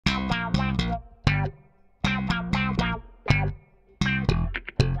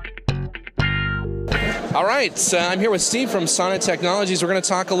All right, so I'm here with Steve from Sonnet Technologies. We're going to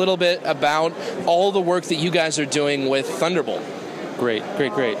talk a little bit about all the work that you guys are doing with Thunderbolt. Great.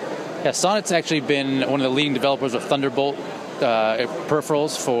 Yeah, Sonnet's actually been one of the leading developers of Thunderbolt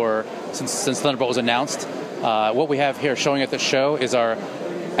peripherals since Thunderbolt was announced. What we have here showing at the show is our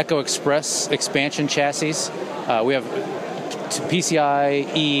Echo Express expansion chassis. We have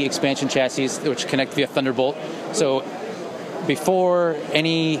PCIe expansion chassis which connect via Thunderbolt. So before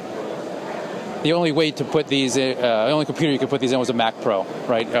the only way to put these, the only computer you could put these in was a Mac Pro,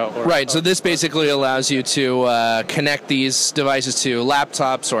 right? Right, so this basically allows you to connect these devices to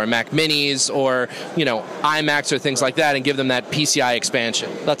laptops or Mac Minis or, iMacs or things like that and give them that PCI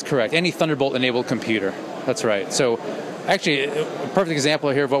expansion. That's correct. Any Thunderbolt-enabled computer. That's right. So actually, a perfect example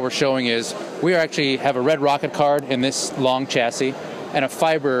here of what we're showing is we actually have a red rocket card in this long chassis and a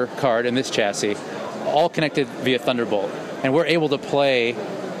fiber card in this chassis, all connected via Thunderbolt. And we're able to play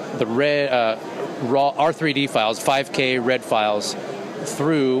the red raw R3D files, 5K red files,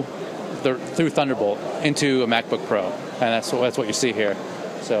 through Thunderbolt into a MacBook Pro, and that's what you see here.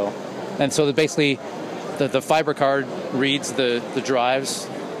 So basically, the fiber card reads the drives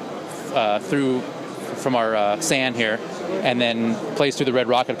from our SAN here, and then plays through the red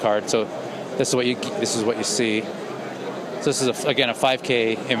rocket card. So this is what you see. So this is again a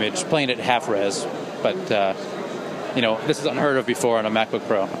 5K image playing at half res, but. This is unheard of before on a MacBook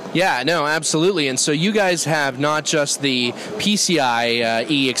Pro. Yeah, no, absolutely. And so you guys have not just the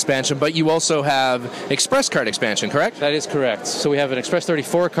PCIe expansion, but you also have Express card expansion, correct? That is correct. So we have an Express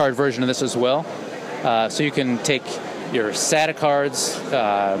 34 card version of this as well. So you can take your SATA cards,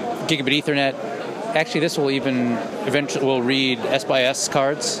 gigabit Ethernet. Actually, this will even eventually read S/S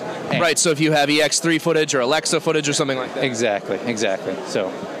cards. Right, so if you have EX3 footage or Alexa footage or something like that. Exactly.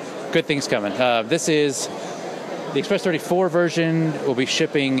 So good things coming. This is... The Express 34 version will be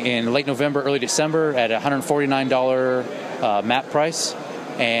shipping in late November, early December at a $149 map price.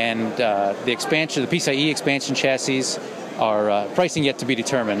 And the PCIe expansion chassis are pricing yet to be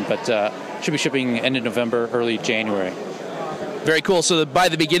determined, but should be shipping end of November, early January. Very cool. So by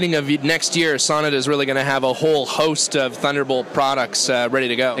the beginning of next year, Sonnet is really going to have a whole host of Thunderbolt products ready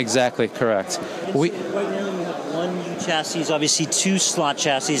to go. Exactly, correct. Right now you have one U chassis, obviously 2 slot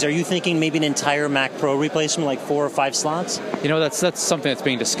chassis. Are you thinking maybe an entire Mac Pro replacement, like 4 or 5 slots? That's something that's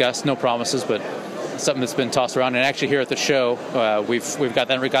being discussed. No promises, but something that's been tossed around. And actually here at the show, we've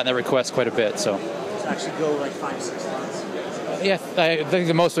gotten that request quite a bit. So to actually go like 5, 6 slots? Yeah, I think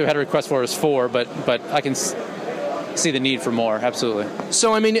the most we've had a request for is 4, but I can see the need for more, absolutely.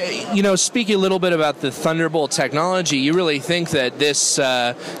 So, speaking a little bit about the Thunderbolt technology, you really think that this,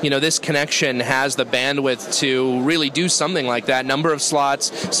 this connection has the bandwidth to really do something like that? Number of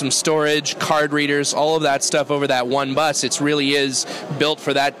slots, some storage, card readers, all of that stuff over that one bus. It really is built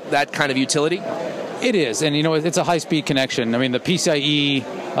for that kind of utility? It is, and it's a high-speed connection. The PCIe,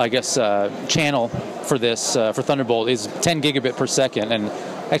 channel for this, for Thunderbolt, is 10 gigabit per second, and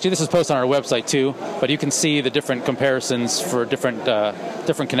actually, this is posted on our website too, but you can see the different comparisons for different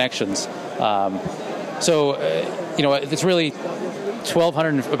connections. It's really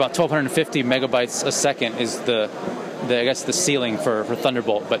about 1,250 megabytes a second is the ceiling for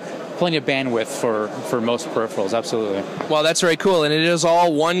Thunderbolt, but plenty of bandwidth for most peripherals, absolutely. Well, that's very cool, and it is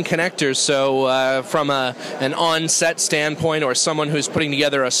all one connector, so from an on-set standpoint or someone who's putting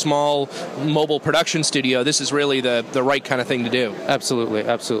together a small mobile production studio, this is really the right kind of thing to do. Absolutely.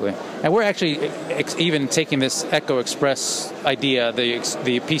 And we're actually even taking this Echo Express idea, the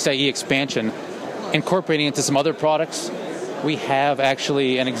PCIe expansion, incorporating into some other products. We have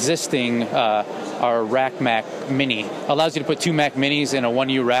actually an existing, our Rack Mac Mini. Allows you to put 2 Mac Minis in a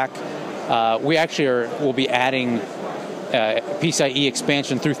 1U rack. We actually will be adding PCIe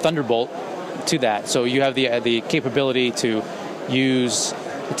expansion through Thunderbolt to that. So you have the capability to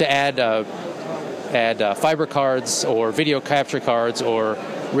add fiber cards or video capture cards or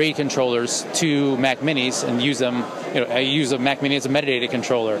RAID controllers to Mac Minis and use them. Use a Mac Mini as a metadata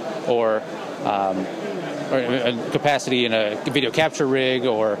controller or a capacity in a video capture rig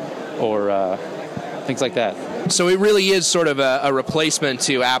or things like that. So it really is sort of a replacement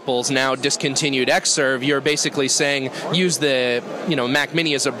to Apple's now discontinued Xserve. You're basically saying use the Mac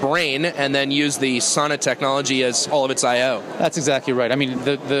Mini as a brain and then use the Sonnet technology as all of its I/O. That's exactly right.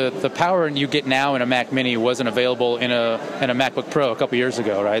 The power you get now in a Mac Mini wasn't available in a MacBook Pro a couple years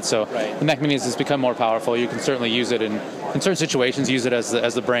ago, right? So the Mac Mini has become more powerful. You can certainly use it in certain situations. Use it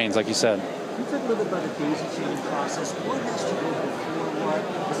as the brains, like you said. Can you talk a little bit about the daisy chaining process? What has to go before what?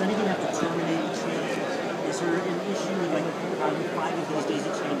 Does anything have to terminate the chain? Is there an issue like how you 5 of those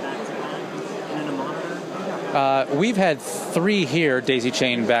daisy chain back to back and then a monitor? We've had 3 here daisy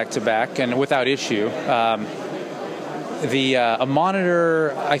chain back to back and without issue. A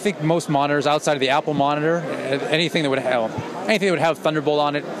monitor, I think most monitors outside of the Apple monitor, anything that would have Thunderbolt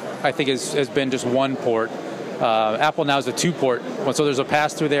on it, I think has been just 1 port. Apple now is a 2-port one, so there's a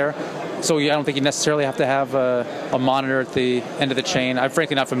pass-through there. So I don't think you necessarily have to have a monitor at the end of the chain. I'm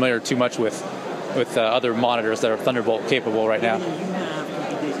frankly not familiar too much with other monitors that are Thunderbolt capable right now.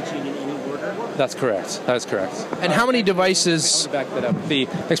 That's correct. That is correct. And how many devices? Back that up. The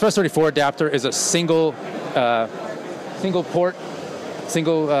Express 34 adapter is a single port, so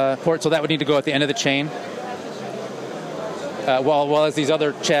that would need to go at the end of the chain. While as these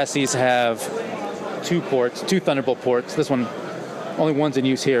other chassis have 2 ports, 2 Thunderbolt ports. This one, only one's in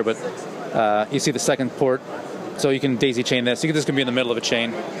use here, but you see the second port, so you can daisy chain this. This can be in the middle of a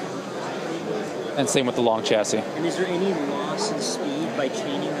chain. And same with the long chassis. And is there any loss in speed by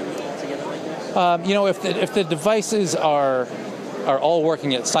chaining them all together like this? If the devices are all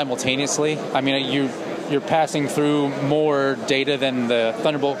working it simultaneously, I mean you're passing through more data than the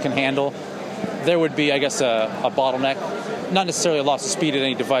Thunderbolt can handle. There would be, I guess, a bottleneck. Not necessarily a loss of speed at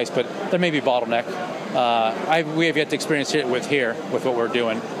any device, but there may be a bottleneck. We have yet to experience it with what we're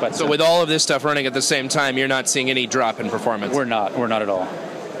doing. But so with all of this stuff running at the same time, you're not seeing any drop in performance? We're not at all.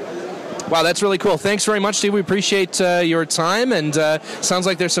 Wow, that's really cool. Thanks very much, Steve. We appreciate your time, and sounds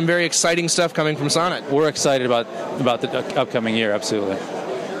like there's some very exciting stuff coming from Sonnet. We're excited about the upcoming year, absolutely.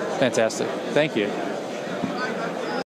 Fantastic. Thank you.